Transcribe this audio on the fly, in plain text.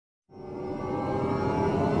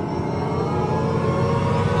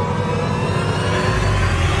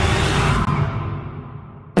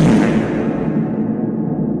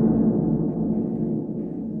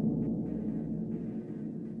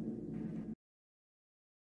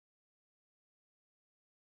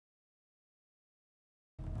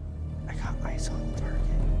I saw the target.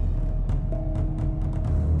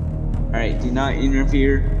 Alright, do not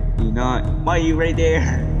interfere. Do not. Why are you right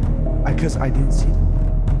there? Because I didn't see them.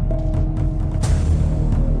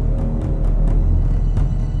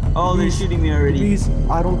 Oh, they're shooting me already. Please,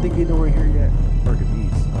 I don't think they know we're here yet. Or the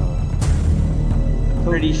bees.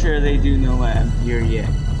 Pretty sure they do know I'm here yet.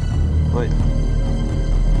 But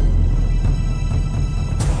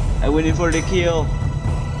I went in for the kill.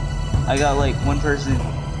 I got like one person.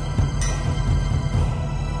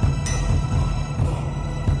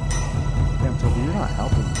 Damn, Toby, you're not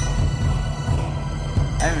helping me.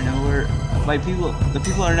 I don't know where the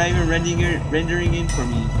people are not even rendering in for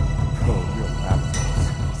me. Bro, you're laughing.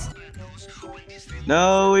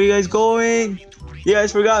 No, where are you guys going? You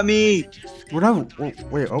guys forgot me. We're not.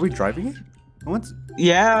 Wait, are we driving it? What's?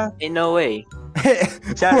 Yeah. Ain't no way.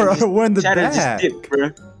 we're in the Shadow back. just dipped, bro.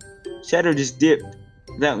 Shadow just dipped.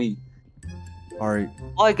 Without me. Alright.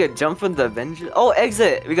 Oh, I could jump from the Avengers. Oh,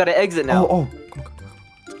 exit. We gotta exit now. Oh.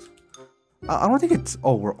 I don't think it's.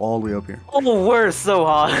 Oh, we're all the way up here. Oh, we're so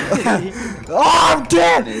hot. Oh, I'm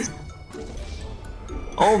dead!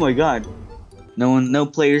 Oh my god. No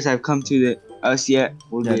players have come to us yet.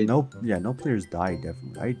 We're good. No players died,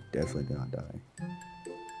 definitely. I definitely did not die.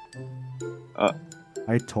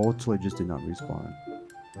 I totally just did not respawn.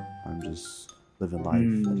 I'm just living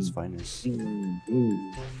life at its finest.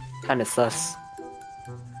 Kinda sus.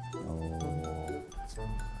 Oh.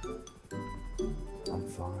 I'm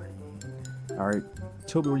fine. Alright.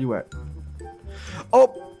 Toby, where you at?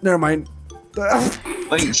 Oh, never mind.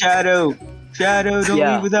 Wait, Shadow! Shadow, don't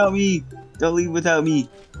Yeah. leave without me! Don't leave without me!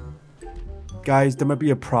 Guys, there might be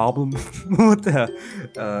a problem with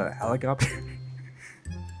the helicopter.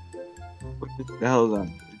 What the hell is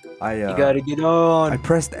on? You gotta get on. I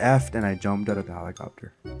pressed F and I jumped out of the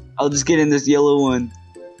helicopter. I'll just get in this yellow one.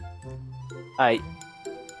 Alright.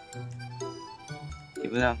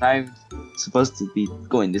 Even though I'm supposed to be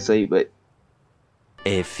going this way, but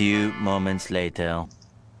A few moments later.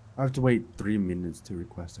 I have to wait 3 minutes to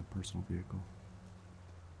request a personal vehicle.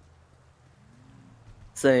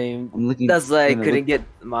 Same. I'm looking. That's why I gonna couldn't look- get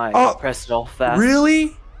my Oh, pressed it all fast.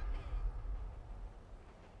 Really?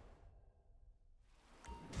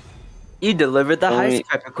 You delivered the Oh, high wait.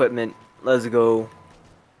 scrap equipment. Let's go.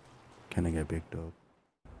 Can I get picked up?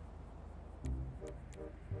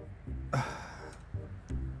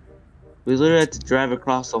 We literally had to drive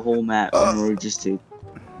across the whole map in order just to.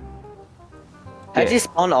 How'd you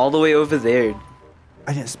spawn all the way over there?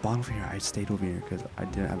 I didn't spawn over here. I stayed over here because I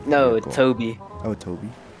didn't have a No, vehicle. Toby. Oh, Toby.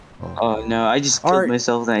 Oh no, I just killed Alright,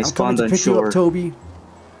 myself and I I'm coming spawned to on pick you shore. up, Toby.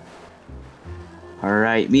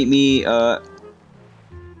 Alright, meet me,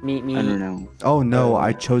 Meet me. I don't know. Oh no,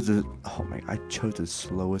 I chose the. Oh my! I chose the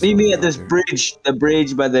slowest. Meet me at this helicopter. bridge, the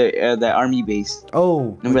bridge by the army base.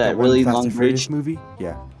 Oh, Remember like that one really Fast long and Furious bridge? movie?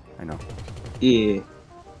 Yeah, I know. Yeah.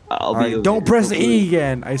 I'll be Alright, over don't there. press the Hopefully- E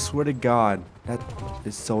again. I swear to God, that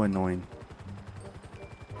is so annoying.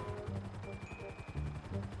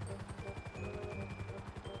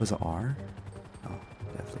 Was it R? No,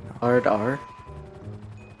 definitely not. Hard R.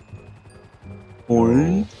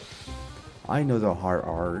 Horn? I know the hard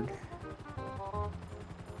R.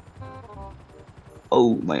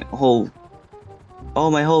 Oh my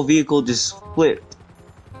whole vehicle just flipped.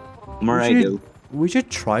 I'm alright though. We should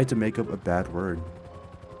try to make up a bad word.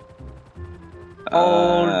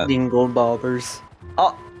 Oh, dingle bobbers.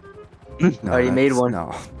 Oh, No, Already made that's- one.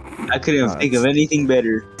 No. I couldn't No, think of it's- anything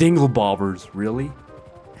better. Dingle bobbers, really?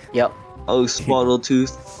 yep. Oh, swaddle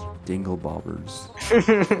tooth. Dingle bobbers.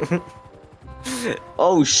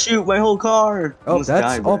 Oh shoot, my whole car. Oh, Almost that's.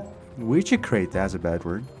 died, bro. Oh, we should create that as a bad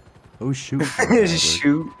word. Oh shoot. is a bad word.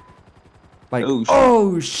 Shoot. Like, Oh, shoot.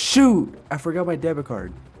 oh shoot! I forgot my debit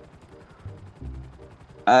card.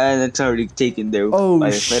 That's already taken though Oh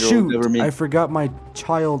by the federal shoot! government. I forgot my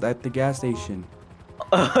child at the gas station.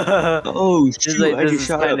 Oh is shoot, like- I this just is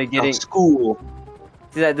shot kinda up getting- a school.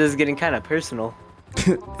 See that this is getting kind of personal.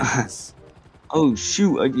 Yes. Oh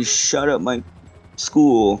shoot, I just shot up my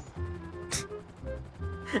school.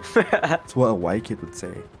 That's what a white kid would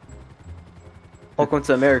say. Welcome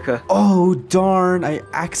to America. Oh darn! I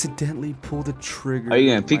accidentally pulled the trigger. Are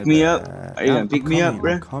you gonna pick My me up? bad. Are you gonna I'm pick me up,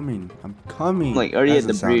 coming, bruh? I'm coming. Like, already That at the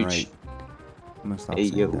doesn't sound bridge. right. I'm gonna stop Hey,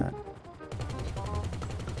 saying yo. that.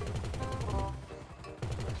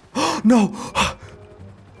 No!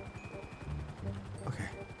 Okay.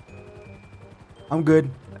 I'm good.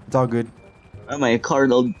 It's all good. Oh, my car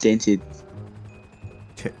all dented.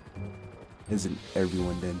 Isn't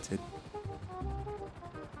everyone dented?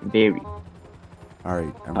 Very.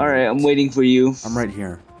 Alright. Alright, I'm waiting for you. I'm right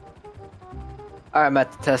here. Alright, I'm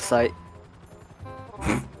at the test site.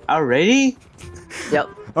 Already? Yep.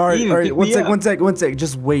 All right, You all right. pick One me sec, up. one sec, one sec.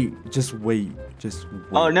 Just wait, just wait, just wait.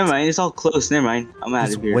 Oh, never mind. It's all close. Never mind. I'm out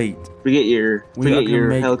Just of here. wait. Forget your We are gonna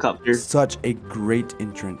make helicopter. such a great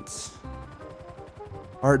entrance.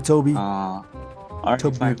 All right, Toby. All right,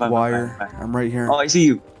 Toby fine, fine, McGuire. fine, fine. I'm right here. Oh, I see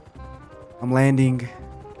you. I'm landing.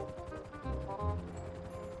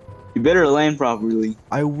 You better land properly.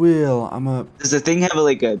 I will. I'm a. Does the thing have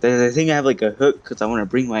a hook? Cause I want to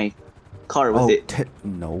bring my car with Oh, it.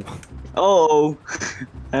 no. Oh,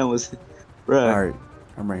 I almost, bruh. All right,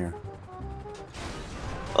 I'm right here.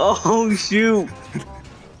 Oh shoot,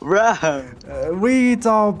 bruh. What it's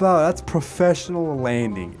all about? That's professional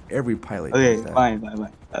landing. Every pilot. Okay, does that. fine.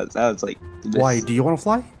 That was like. The best. Why? Do you want to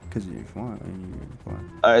fly? Because if you want, you can fly.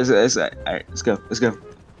 All right, let's go.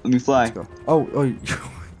 Let me fly. Let's go. Oh. You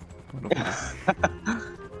wanna fly.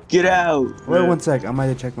 Get out. Wait bruh. 1 sec. I might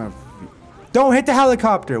have checked my. Don't hit the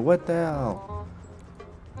helicopter. What the hell?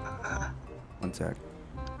 1 sec.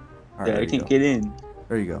 All right, Yeah, there I you can't go. get in.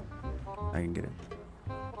 There you go. I can get it.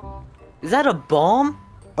 Is that a bomb?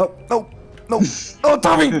 Oh no, no! Oh,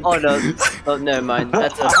 Tommy! Oh no. Oh, never mind.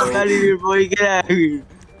 That's a I'm out of here, boy. Get out of here.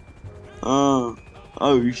 Oh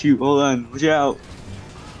shoot. Hold on. Watch out.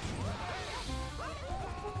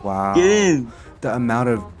 Wow. Get in. The amount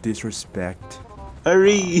of disrespect.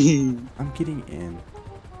 Hurry. I'm getting in.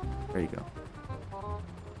 There you go.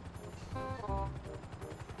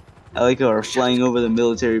 I like how we're flying over the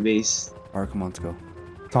military base. All right, come on, let's go.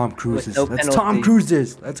 Tom Cruise With is. no Let's penalty. Tom Cruise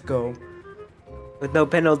this. Let's go. with no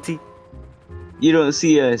penalty. You don't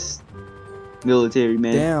see us, military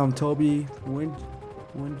man. Damn, Toby. When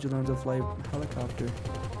did you learn to fly a helicopter?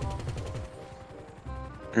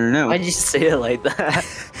 I don't know. Why'd you say it like that?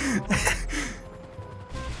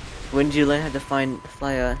 When did you learn how to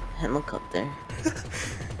fly a helicopter?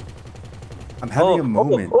 I'm having a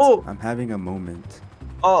moment. oh. I'm having a moment.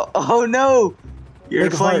 Oh no! You're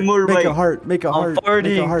Make a flying heart. motorbike. Make a heart. Make a I'm heart. Make a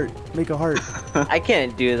farting. heart. Make a heart. I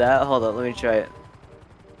can't do that. Hold on, let me try it.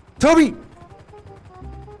 Toby.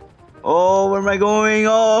 Oh, where am I going?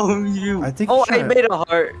 Oh, you. I think. Oh, he's I trying- made a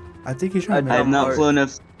heart. I think he's trying to I make. have not heart. flown a.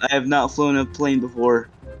 I have not flown a plane before.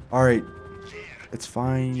 All right. It's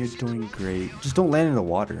fine. You're doing great. Just don't land in the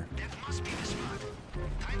water.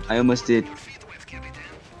 I almost did.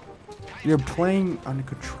 You're playing under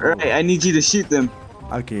control. Alright, I need you to shoot them.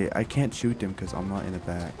 Okay, I can't shoot them because I'm not in the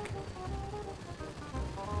back.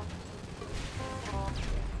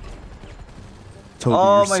 Toby,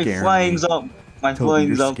 Oh, you're my scaring flying's me. up. My Toby,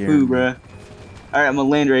 flying's you're up, scaring poo, me. bruh. Alright, I'm gonna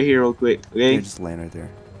land right here real quick. Okay. Yeah, just land right there.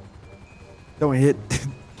 Don't hit.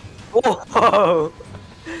 Whoa!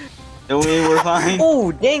 Don't worry, we're fine.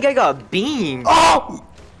 Oh, dang! I got beamed. Oh!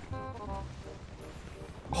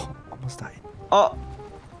 Oh, almost died. Oh,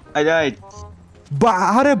 I died. But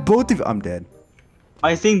how did both of you? I'm dead.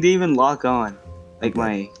 My thing didn't even lock on. Like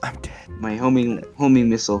I'm dead. my homing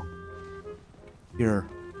missile. Here,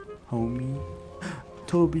 homie.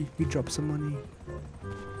 Toby, you dropped some money.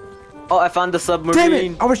 Oh, I found the submarine. Damn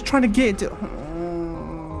it! I was trying to get into.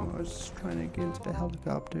 Oh, I was trying to get into the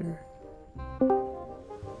helicopter.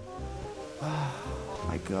 Oh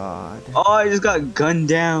my god. Oh, I just got gunned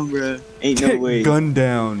down, bruh. Ain't no way. Gun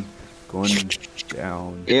down. Gun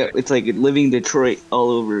down. Yeah, it's like living Detroit all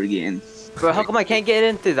over again. Bro, how come I can't get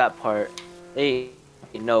into that part? Hey,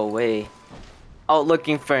 no way. Out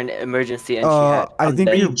looking for an emergency entry hat. I I'm think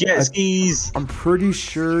dead. you're- Jet skis. I'm pretty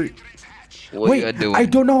sure. What Wait, you doing? I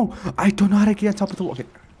don't know. I don't know how to get on top of the wall. Okay.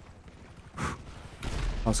 That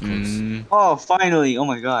was close. Oh, finally. Oh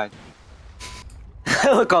my god.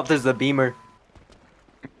 Helicopter's a beamer.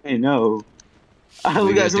 I know. Oh, we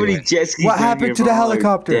you got guys so many doing? jet skis. What down happened here to the for all our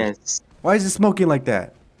helicopter? deaths. Why is it smoking like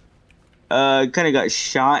that? Kind of got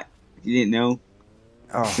shot. You didn't know.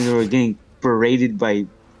 Oh. They were getting berated by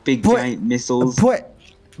big But- giant missiles. But,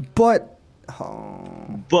 But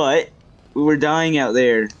we were dying out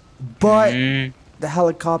there. but Mm. the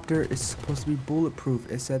helicopter is supposed to be bulletproof.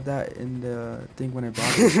 It said that in the thing when I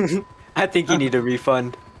bought it. I think you need a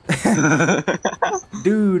refund.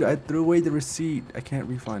 Dude, I threw away the receipt. I can't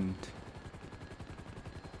refund.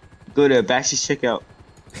 Go to Bash's checkout.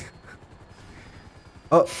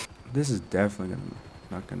 Oh, this is definitely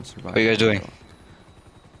not gonna survive. What are you guys doing?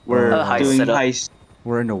 We're heist doing setup. heist.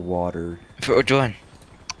 We're in the water. For which one?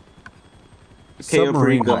 Okay,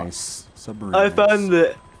 Submarine Africa. heist. Submarine. I heist. found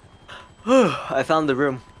it. I found the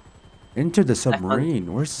room. Enter the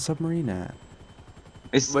submarine. Where's the submarine at?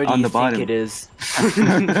 It's Where do on you the think bottom. it is?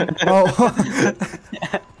 Oh.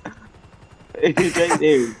 It's right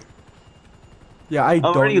there. Yeah, I I'm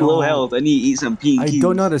don't already know. low health. I need to eat some pink. I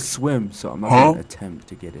don't know how to swim, so I'm not gonna attempt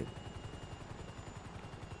to get it.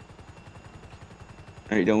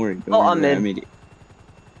 Alright, don't worry. Don't Oh, worry, I'm I in. made it.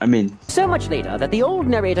 I'm in. So much later that the old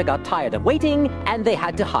narrator got tired of waiting and they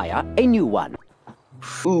had to hire a new one.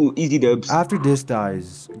 Ooh, easy dubs. After this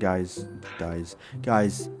guys, do you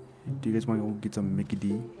guys want to go get some Mickey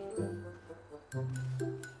D?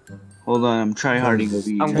 Hold on, I'm tryharding over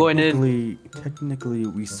here. I'm going in. Technically,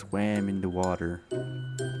 we swam in the water.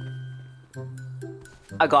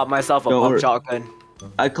 I got myself a Don't pump worry. shotgun.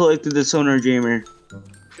 I collected the sonar jammer.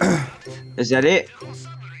 Is that it?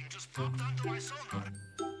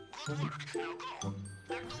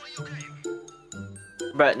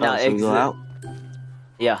 But now Oh, so we exit. go out?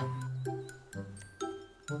 Yeah.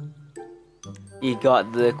 You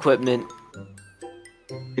got the equipment.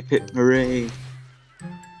 Hip hip hooray.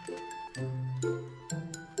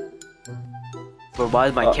 But why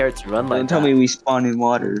does my carrots run like Don't tell that? me we spawn in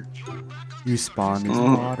water. You spawn in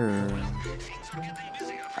Oh. water.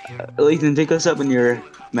 Lathan, take us up in your I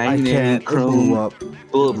magnetic can't. It blew chrome up.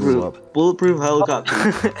 bulletproof bulletproof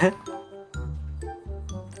helicopter.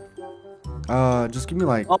 Just give me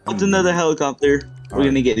like. Oh, it's another helicopter. We're Alright.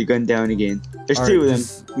 gonna get the gun down again. There's Alright, two of them.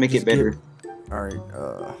 just- Make just it better.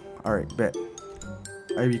 Alright, bet.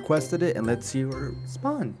 I requested it and let's see where it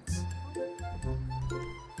spawns.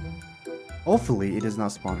 Hopefully it does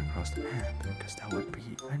not spawn across the map, because that would be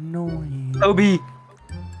annoying. Kobe!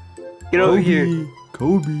 Get over here.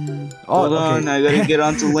 Kobe. Hold on, I gotta get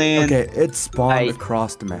onto land. Okay, it spawned I-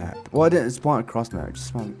 across the map. Well, it didn't spawn across the map. It just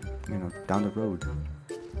spawned, down the road.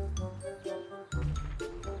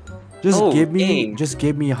 Just Oh, give dang.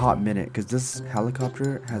 me a hot minute, because this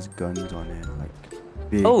helicopter has guns on it, like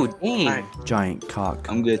big, Oh, dang. Alright. giant cock.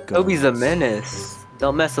 I'm good. Kobe's a guns. menace.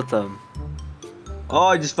 Don't mess with him. Oh,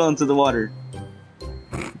 I just fell into the water.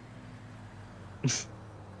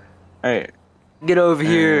 Alright. Get over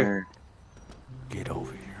here. Get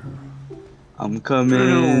over here. I'm Get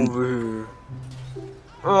coming. over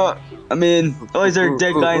here. I'm in. Oh, is there a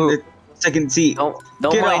dead guy in the second seat? Don't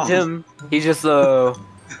Get mind off. him. He's just a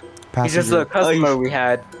Passenger. customer we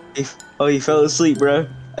had. He fell asleep, bro.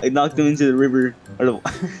 I knocked him into the river. Or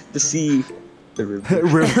the sea. The river.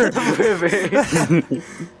 river. River.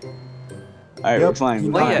 Alright, we're fine.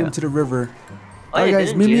 You We're Oh, knocked fine. yeah. into the river. Oh, Alright, yeah,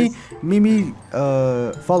 guys, didn't you? Mimi,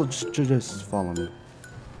 follow, just follow me.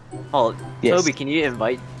 Oh, Yes. Toby, can you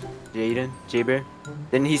invite Jaber?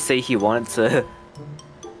 Didn't he say he wanted to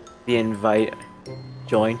be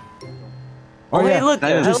join? Oh, hey, look,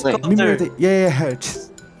 That a was just like- Mimi, helicopter. yeah,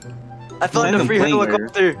 just, I found a Random free plane there.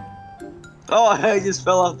 helicopter. Oh, I just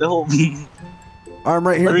fell off the whole. I'm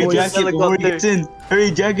right here, Hurry, boys. jack it before he gets in.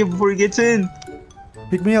 Hurry, jack it before he gets in.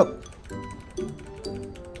 Pick me up.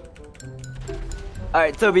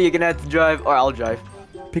 Alright, Toby, you're gonna have to drive, or I'll drive.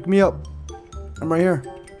 Pick me up. I'm right here.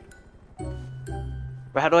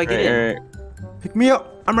 But how do I get in? Alright. Pick me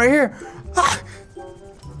up. I'm right here. Ah!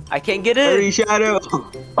 I can't get in. Hurry, Shadow.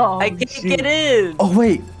 I can't get in. Oh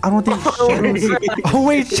wait, I don't think Shadow's. Oh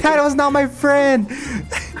wait, Shadow's not my friend.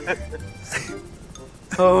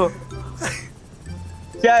 Oh,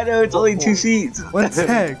 Shadow, it's only 2 seats. One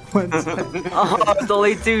sec. oh, it's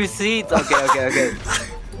only 2 seats. Okay.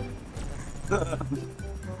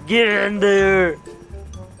 Get in there.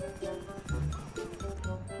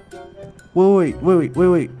 Wait. Go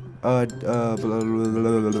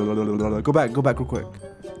back real quick.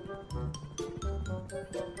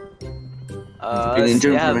 And then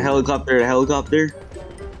jump from helicopter to helicopter.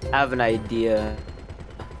 I have an idea.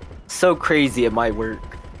 So crazy it might work.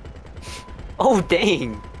 Oh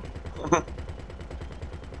dang!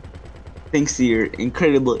 Thanks to your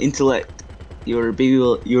incredible intellect, you're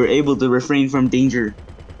able to refrain from danger.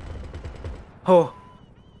 Oh,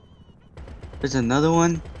 There's another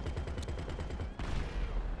one.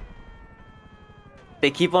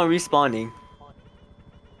 they keep on respawning.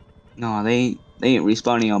 No, they ain't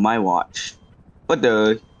respawning on my watch. What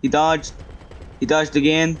the? He dodged. He dodged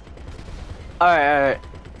again. Alright.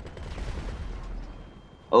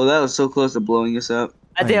 Oh, that was so close to blowing us up.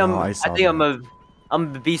 I think know, I'm I saw I'm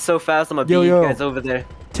gonna be so fast. I'm gonna beat Yo. you guys over there.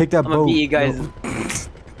 Take that I'm gonna boat. beat you guys.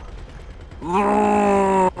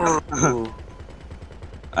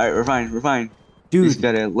 Alright, we're fine. We just Dude,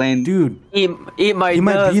 gotta land. dude, Eat my he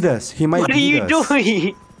might nuts. beat us. He might What are beat you us.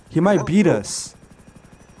 doing? He might beat us.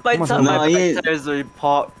 My Come on, time, No, my he back ain't. tires are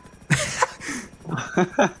popped. I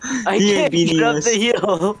He can't ain't beating get up us. the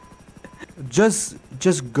hill. Just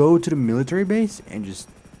go to the military base and just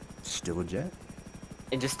steal a jet.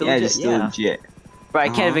 And just still Yeah, legit, just still yeah. legit. Bro, I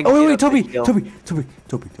can't even. Oh get wait, up the Toby, hill.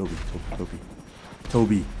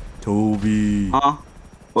 Toby. Huh?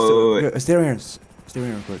 So, Wait. yeah, stay right here. Stay right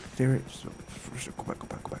here real quick. Stay right. Go back.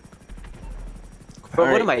 Bro, what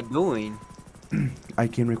Alright. am I doing? I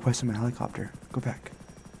can request him a helicopter. Go back.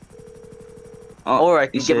 Oh, Or I you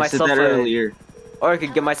could should get have said myself that a, earlier. or I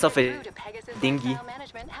could get myself a dinghy.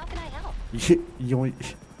 You only.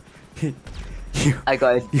 I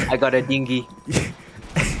got a dinghy.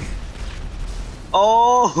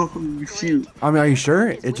 Oh shoot! I mean, are you sure?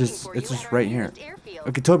 It's just right here.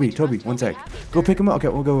 Okay, Toby, 1 sec. Go pick him up. Okay,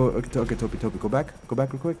 we'll go. Okay, Toby, go back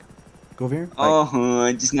real quick. Go over here. Oh,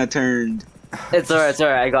 I just now turned. It's alright.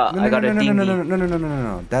 I got a dinghy.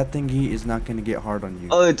 No. That thingy is not gonna get hard on you.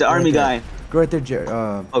 Oh, it's the army guy. Go right there,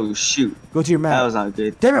 Oh shoot! Go to your map. That was not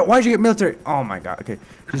good. Damn it! Why'd you get military? Oh my god. Okay,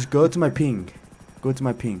 just go to my ping. Go to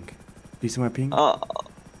my ping. Do you see my ping?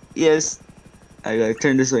 Yes. I gotta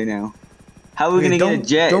turn this way now. How are we gonna get a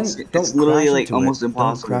jet? It's literally like almost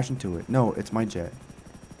impossible. Don't crash into it. No, it's my jet.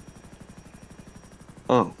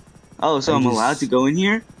 Oh, so I'm allowed to go in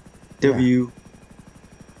here? Yeah. W.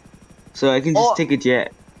 So I can just take a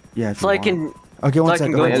jet. Yeah. So I can. Okay, So one I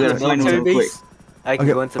second. can go I into gotta the find one military real quick. base. I can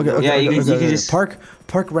go into the Yeah, you can just- park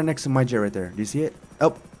right next to my jet right there. Do you see it?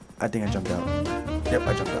 Oh, I think I jumped out. Yep,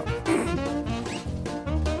 I jumped out.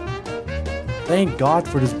 Thank God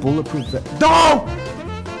for this bulletproof vest. No!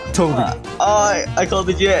 Toby! I called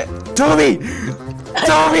the jet. Toby!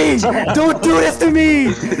 Toby! Don't do this to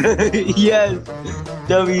me! Yes.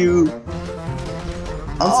 W.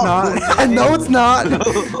 No, it's not. No, it's not.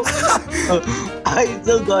 I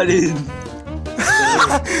still got in.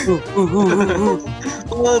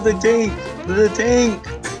 Oh, the tank. The tank.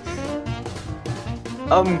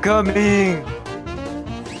 I'm coming.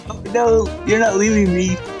 Oh, no, you're not leaving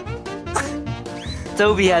me.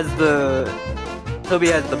 Toby has the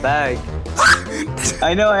bag.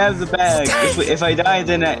 I know I have the bag. If I die,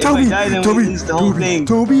 then we lose the whole thing.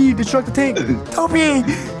 Toby, destruct the tank. Toby!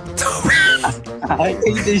 I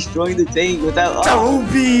hate destroying the tank without.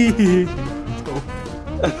 Toby!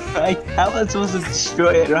 How am I supposed to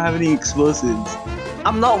destroy it? I don't have any explosives.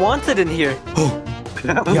 I'm not wanted in here.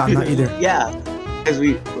 Yeah, I'm not either. Yeah, because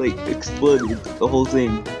we like exploded the whole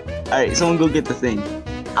thing. All right, someone go get the thing.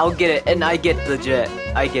 I'll get it, and I get the jet.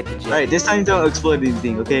 I get the jet. All right, this time don't explode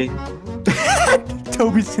anything, okay?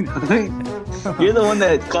 Toby's in. You're the one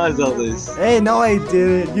that caused all this. Hey, no, I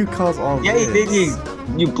didn't. You caused all Yeah, this. you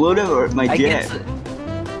did. You blew up my jet.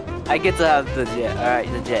 I get to have the jet. All right,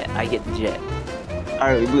 the jet. I get the jet. All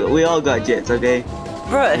right, we all got jets, okay?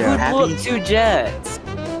 Bruh, Yeah. who blew up 2 jets?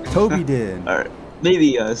 Toby did. All right,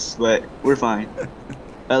 maybe us, but we're fine.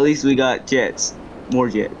 At least we got jets, more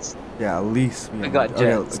jets. Yeah, at least we I got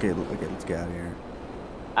jets. Okay, let's get out of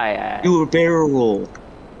here. Do a barrel roll.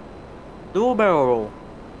 Do a barrel roll.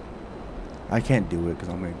 I can't do it because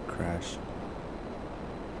I'm gonna crash.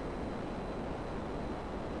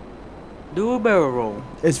 Do a barrel roll.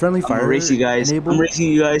 Is friendly I'm fire gonna race you guys. enabled? I'm racing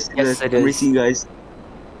you guys. Yes, it I'm is. racing you guys.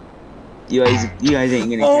 You guys ain't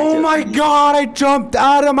gonna catch Oh up. my god, I jumped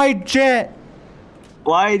out of my jet!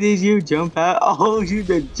 Why did you jump out? Oh, you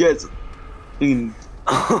the jets.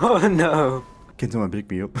 Oh no. Can someone pick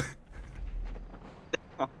me up?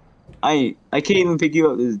 I can't even pick you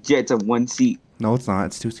up. There's jets of 1 seat. No, it's not.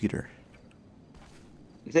 It's 2-seater.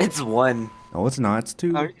 Is it? It's 1. No, it's not. It's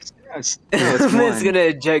 2. Oh, it's It's one. gonna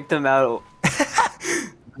eject him out.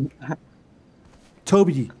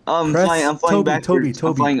 Toby. I'm press flying backwards.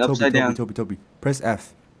 I'm flying upside down. Toby. Press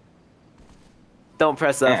F. Don't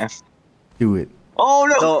press F. F. Do it. Oh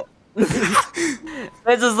no! No. I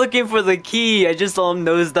was just looking for the key. I just saw him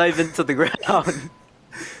nosedive into the ground.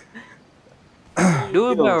 Do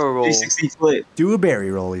a barrel roll. 360 flip. Do a barry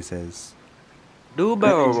roll, he says. Do a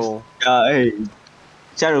barrel roll. Hey,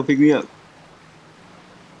 Shadow, pick me up.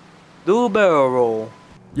 Do a barrel roll.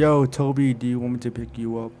 Yo, Toby, do you want me to pick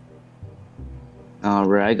you up?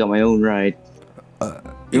 Alright, I got my own ride. You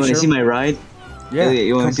wanna sure? see my ride? Yeah.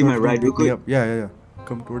 You wanna come see my towards me, ride real pick me quick? up. Yeah.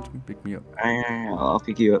 Come towards me, pick me up. Alright, I'll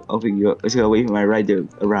pick you up. Let's go wait for my ride to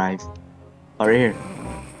arrive. Oh, right here.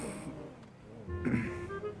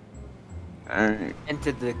 Alright.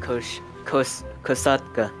 Into the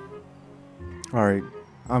Kosatka. Alright.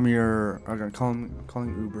 I'm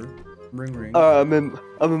calling Uber. Ring. I'm in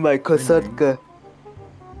my Kosatka.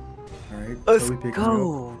 Alright. Let's Toby, pick me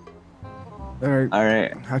go. up. Alright.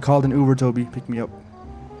 Alright. I called an Uber, Toby. Pick me up.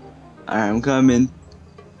 Alright, I'm coming.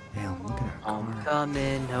 Damn, look at that I'm car.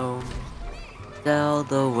 coming home. Tell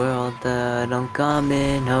the world that I'm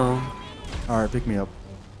coming home. Alright, pick me up.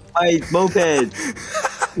 My moped!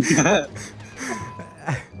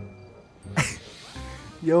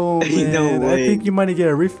 Yo, man, Ain't no I way. think you might get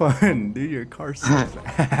a refund. Dude, your car sucks.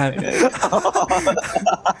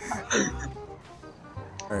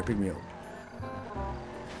 Alright, pick me up.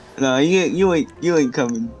 No, you ain't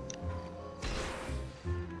coming.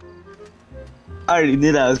 I already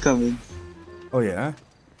knew that was coming. Oh, yeah?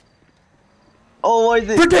 Oh, what is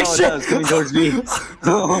it? Prediction! Oh, that was coming towards me.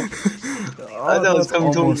 That was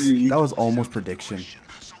coming towards me. That was almost prediction.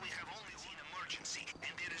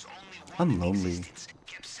 I'm lonely.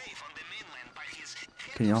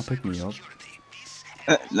 Can y'all pick me up?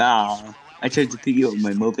 Nah, I tried to pick you up with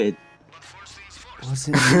my moped.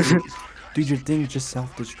 Wasn't dude, your thing just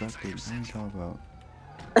self-destructed. What are you talking about?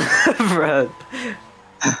 Bruh.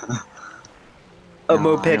 A No, I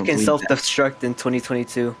moped don't can believe self-destruct in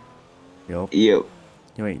 2022. Yup. Yo.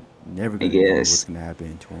 You ain't never I gonna know guess. what's gonna happen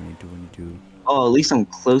in 2022. Oh, at least I'm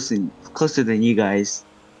closer than you guys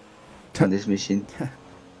on this mission.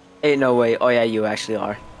 Ain't no way. Oh yeah, you actually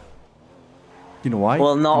are. You know why?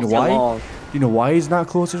 Well, not you know for why? long. You know why he's not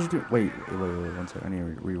closer to? Wait, one second. I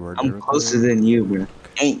need to reword that I'm real closer quick. than you, bro.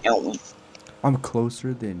 Ain't no one. I'm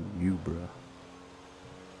closer than you, bro.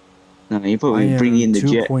 No, you I probably am bring in the 2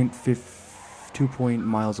 jet. point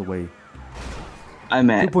miles away. I'm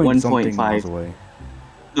at 2 point something 1.5. miles away.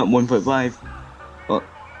 Not 1.5. Well,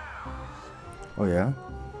 Oh yeah?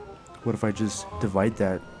 What if I just divide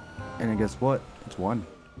that? And then guess what? It's 1.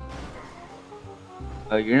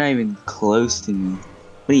 you're not even close to me.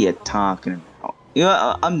 What are you talking about? You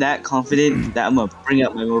know, I'm that confident that I'm gonna bring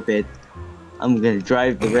up my moped. I'm gonna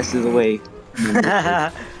drive the rest of the way.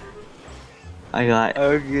 I got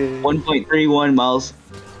Okay. 1.31 miles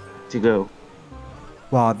to go.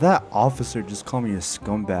 Wow, that officer just called me a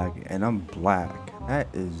scumbag, and I'm black.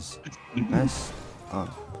 That's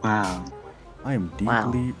Wow. I am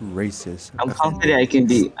deeply racist. I'm confident I can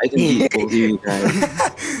beat both of you guys.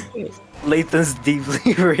 Lathan's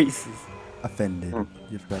deeply racist. Offended.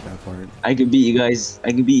 You forgot that part. I can beat you guys.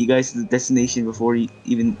 I can beat you guys to the destination before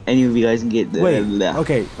even any of you guys can get there. Wait.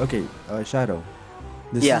 Okay. Shadow.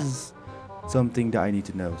 This Yeah. is something that I need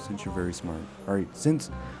to know since you're very smart. All right.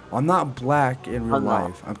 Since I'm not black in real I'm not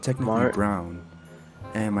life, I'm technically smart. brown,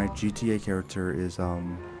 and my GTA character is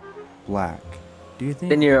black. Do you think?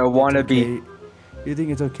 Then you're a it's wannabe. okay- Do you think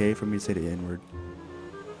it's okay for me to say the N-word?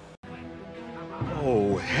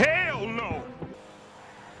 Oh, hell no!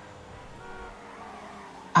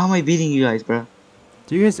 How am I beating you guys, bro?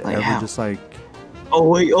 Do you guys Like ever how? just like? Oh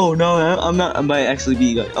wait, oh no, I'm not. I might actually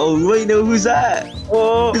beat you guys. Oh wait, no, who's that?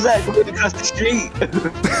 Oh, who's that going across the street?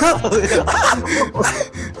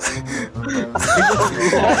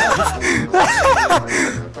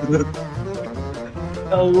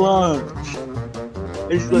 How long?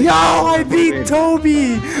 It's like- Yo, I beat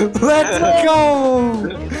Toby! Let's go!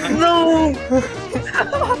 No!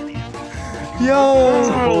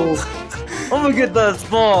 Yo! I'm gonna get that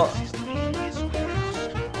spot.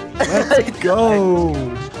 Let's go!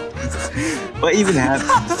 What even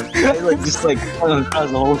happened? I like just like hung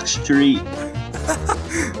across the whole street.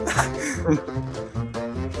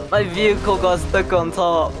 My vehicle got stuck on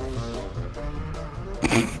top.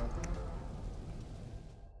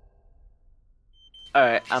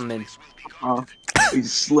 Alright, I'm in. Oh, I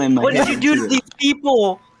just slammed my What head did you do to into these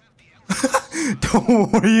people?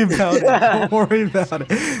 Don't worry about it. Don't worry about it.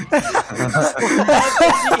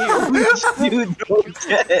 it. Dude, don't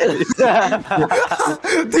get it.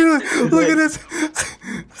 Dude, look at this.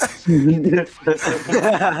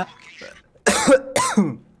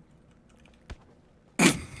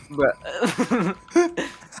 Bruh.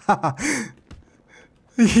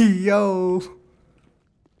 Yo.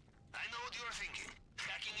 I know what you're thinking.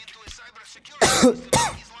 Hacking into a cybersecurity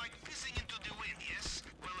is like pissing into the wind, yes?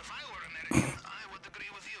 Well, if I were American, I would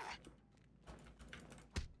agree with you.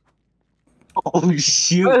 Oh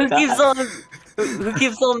shoot! Who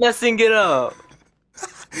keeps on messing it up?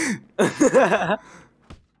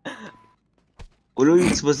 What are we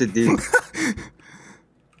supposed to do?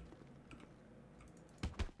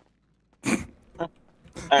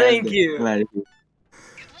 Thank you. I'm out of here.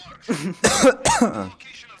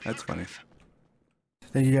 That's funny.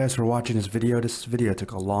 Thank you guys for watching this video. This video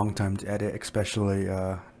took a long time to edit, especially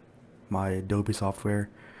my Adobe software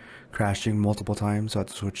crashing multiple times. So I had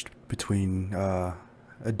to switch between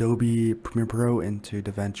Adobe Premiere Pro into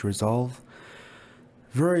DaVinci Resolve.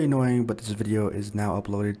 Very annoying, but this video is now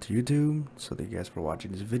uploaded to YouTube. So thank you guys for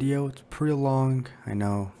watching this video. It's pretty long, I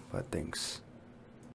know, but thanks.